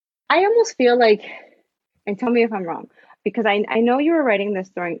I almost feel like, and tell me if I'm wrong, because I know you were writing this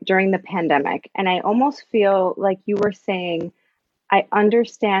during the pandemic, and I almost feel like you were saying, I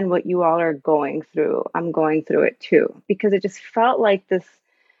understand what you all are going through. I'm going through it too, because it just felt like this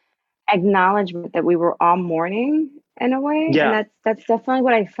acknowledgement that we were all mourning in a way, and Yeah. that's definitely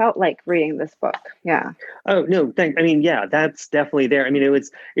what I felt like reading this book. Yeah. Oh no, thank. I mean, yeah, that's definitely there. I mean,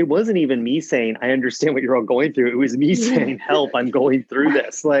 it wasn't even me saying I understand what you're all going through. It was me saying, "Help, I'm going through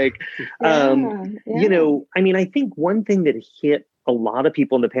this." Like, um, Yeah, yeah. I mean, I think one thing that hit a lot of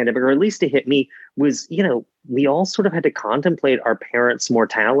people in the pandemic, or at least it hit me, was we all sort of had to contemplate our parents'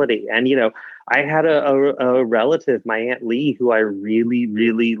 mortality, and I had a relative, my Aunt Lee, who I really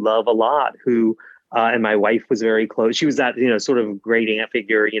really love a lot, who and my wife was very close. She was that, sort of grading a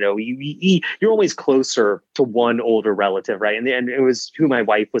figure. You're always closer to one older relative, right? And it was who my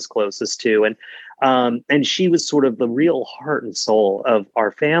wife was closest to, and she was sort of the real heart and soul of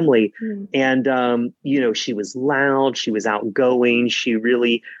our family. Mm. And she was loud, she was outgoing,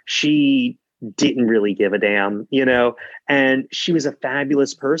 she didn't really give a damn, and she was a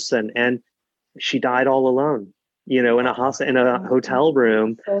fabulous person, and she died all alone, in a Oh, hotel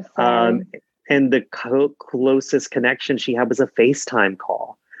room. so Um, sad. and the closest connection she had was a FaceTime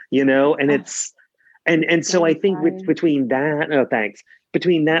call, and Oh, so I I'm think sorry. between that, oh, thanks.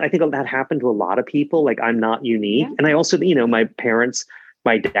 Between that, I think that happened to a lot of people. Like, I'm not unique. Yeah. And I also, my parents,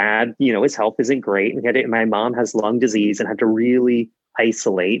 my dad, his health isn't great. And my mom has lung disease and had to really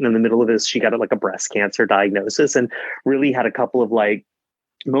isolate. And in the middle of this, she got like a breast cancer diagnosis and really had a couple of like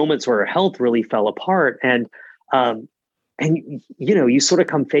moments where her health really fell apart. Um, and you sort of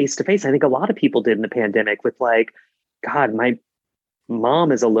come face to face. I think a lot of people did in the pandemic with like, God, my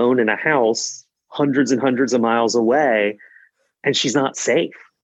mom is alone in a house hundreds and hundreds of miles away, and she's not safe.